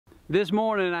This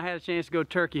morning I had a chance to go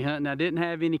turkey hunting. I didn't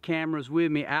have any cameras with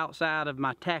me outside of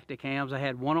my Tactacams. I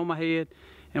had one on my head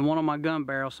and one on my gun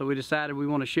barrel, so we decided we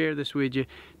want to share this with you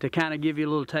to kind of give you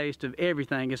a little taste of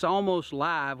everything. It's almost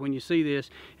live when you see this.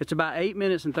 It's about 8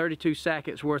 minutes and 32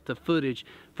 seconds worth of footage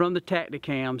from the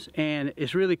Tactacams, and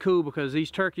it's really cool because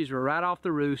these turkeys were right off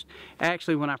the roost.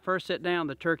 Actually, when I first sat down,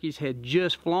 the turkeys had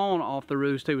just flown off the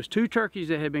roost. There was 2 turkeys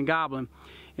that had been gobbling,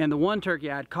 and the one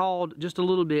turkey I'd called just a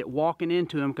little bit walking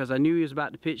into him because I knew he was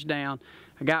about to pitch down.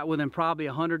 I got within probably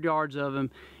 100 yards of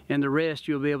him, and the rest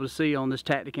you'll be able to see on this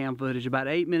Tactacam footage. About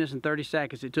 8 minutes and 30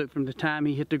 seconds it took from the time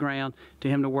he hit the ground to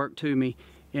him to work to me,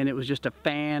 and it was just a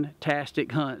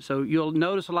fantastic hunt. So you'll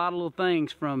notice a lot of little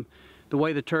things from the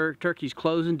way the turkey's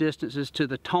closing distances to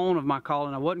the tone of my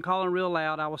calling. I wasn't calling real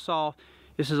loud, I was soft.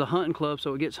 This is a hunting club,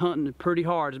 so it gets hunting pretty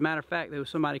hard. As a matter of fact, there was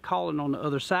somebody calling on the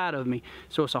other side of me,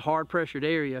 so it's a hard pressured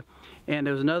area. And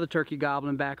there was another turkey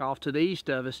gobbling back off to the east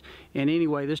of us. And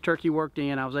anyway, this turkey worked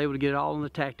in. I was able to get it all on the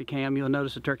Tactacam. You'll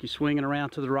notice the turkey swinging around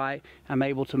to the right. I'm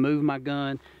able to move my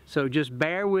gun. So just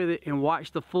bear with it and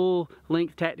watch the full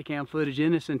length Tactacam footage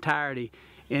in its entirety.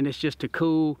 And it's just a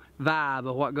cool vibe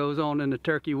of what goes on in the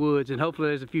turkey woods. And hopefully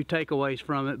there's a few takeaways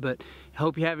from it. But I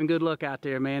hope you're having good luck out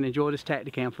there, man. Enjoy this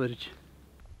Tactacam footage.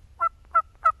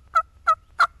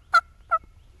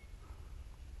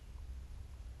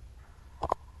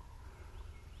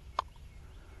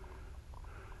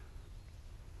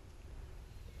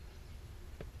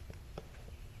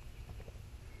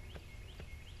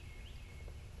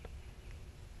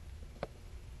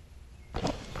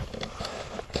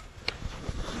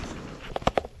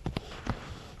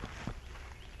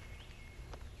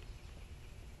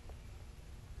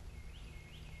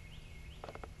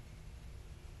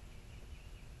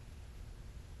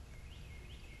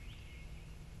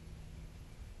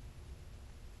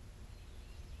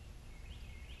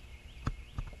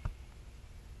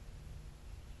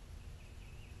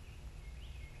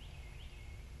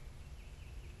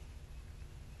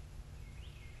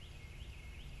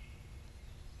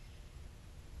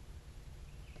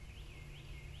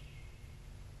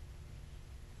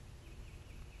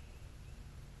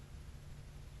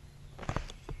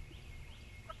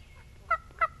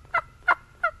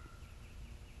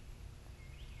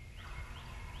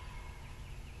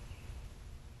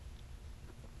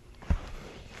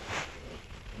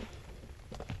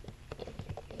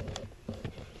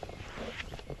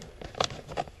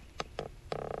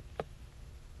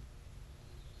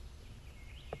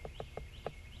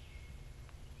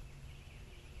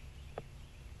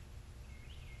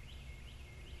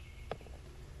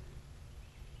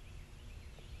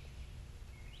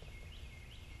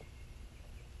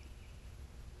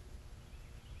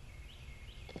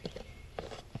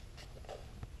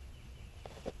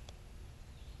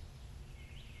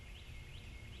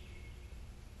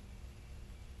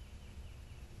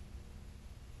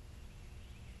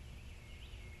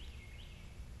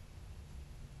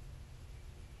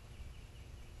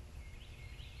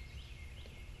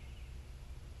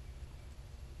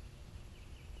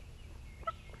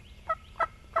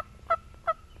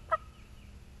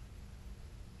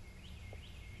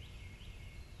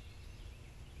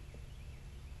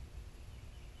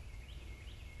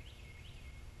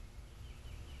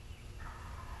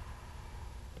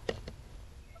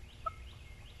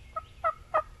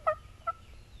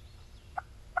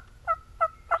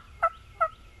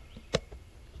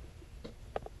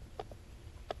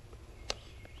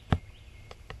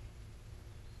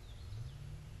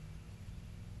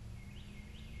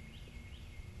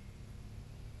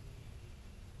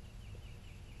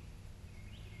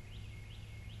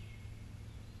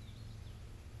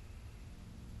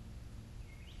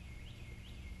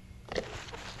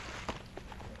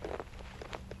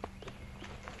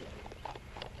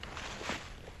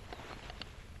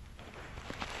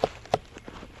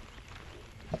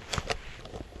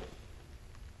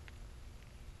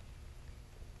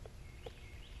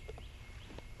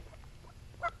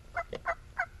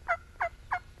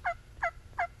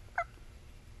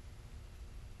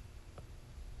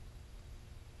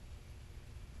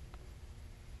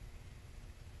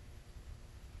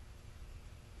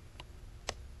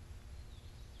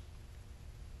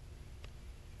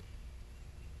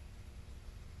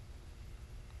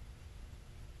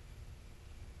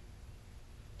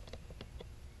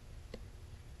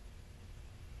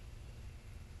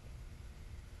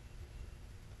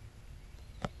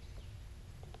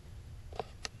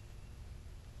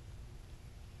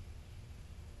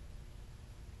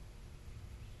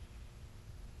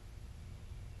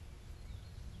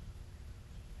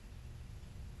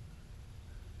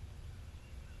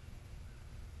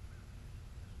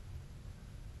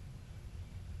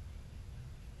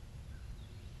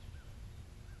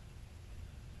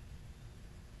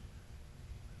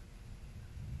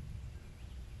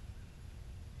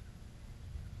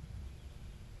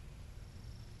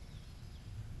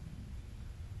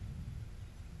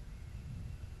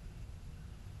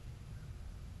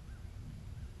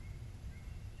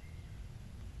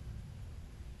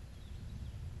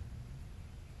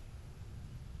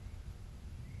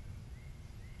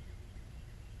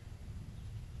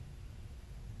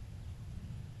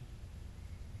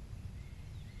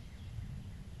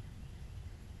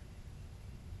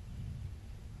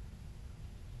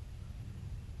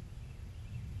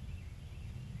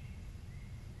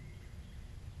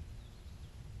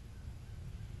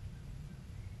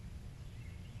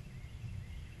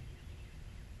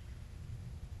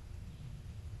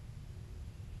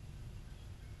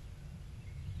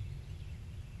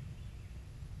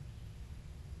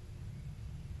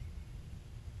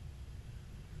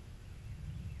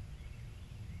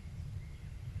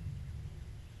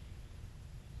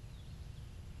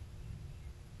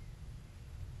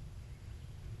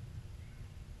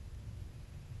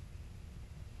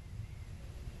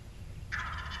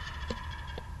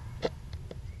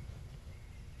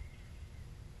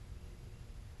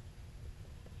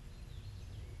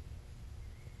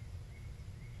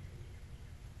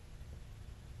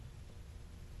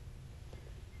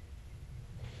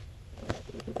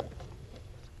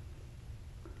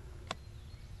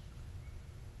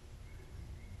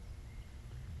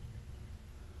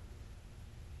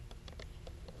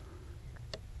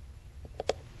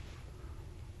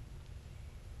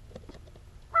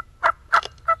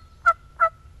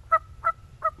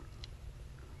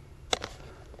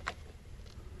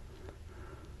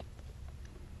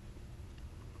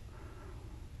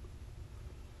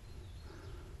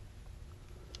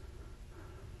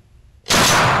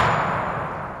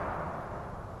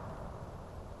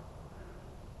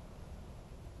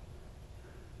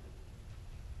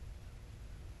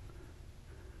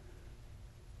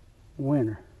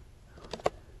 winner.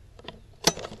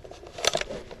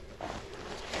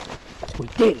 We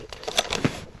did it.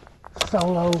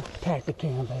 Solo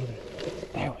Tactacam, baby.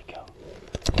 There we go.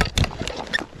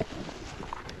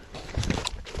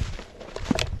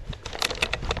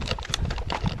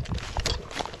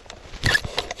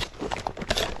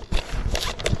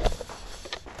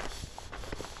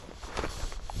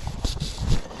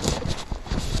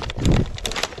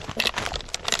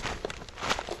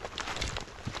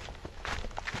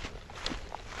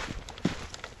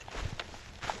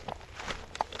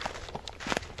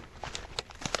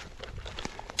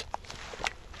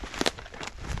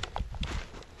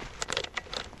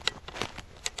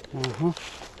 Uh-huh.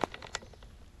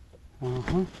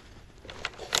 Uh-huh.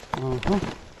 Uh-huh.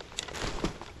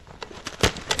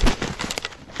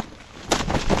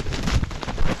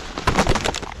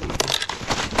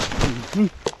 Mm-hmm.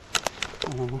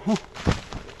 Uh-huh.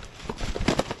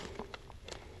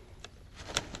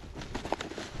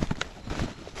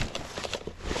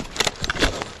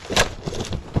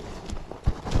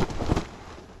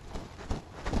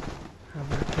 How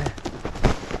about that?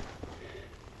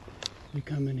 We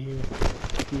come in here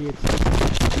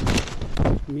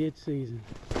mid-season.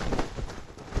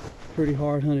 Pretty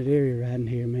hard hunted area right in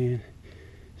here, man.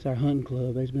 It's our hunting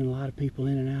club. There's been a lot of people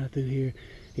in and out through here.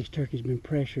 These turkeys been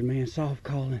pressured, man. Soft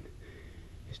calling.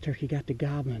 This turkey got the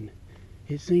gobbling.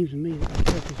 It seems to me that the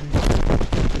turkeys are,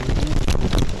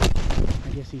 I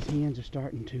guess these hens are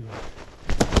starting to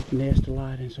nest a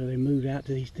lot, and so they moved out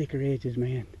to these thicker edges,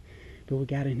 man. But we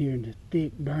got in here in the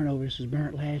thick burnt over. This was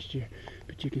burnt last year,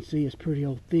 but you can see it's pretty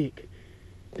old thick.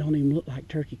 Don't even look like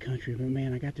turkey country, but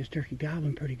man, I got this turkey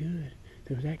gobbling pretty good.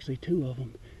 There was actually 2 of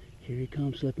them. Here he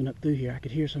comes slipping up through here. I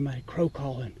could hear somebody crow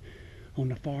calling on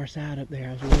the far side up there.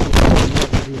 I was worried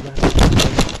about he was out there.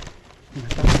 And I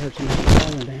thought I heard somebody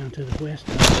calling down to the west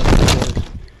side.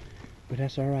 But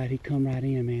that's all right. He come right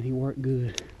in, man. He worked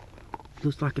good.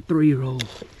 Looks like a 3-year-old.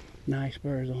 Nice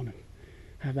spurs on him.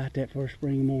 How about that for a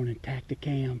spring morning?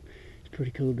 Tactacam. It's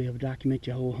pretty cool to be able to document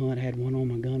your whole hunt. I had one on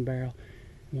my gun barrel,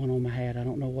 one on my hat. I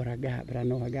don't know what I got, but I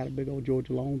know I got a big old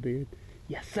Georgia Longbeard.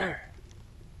 Yes, sir.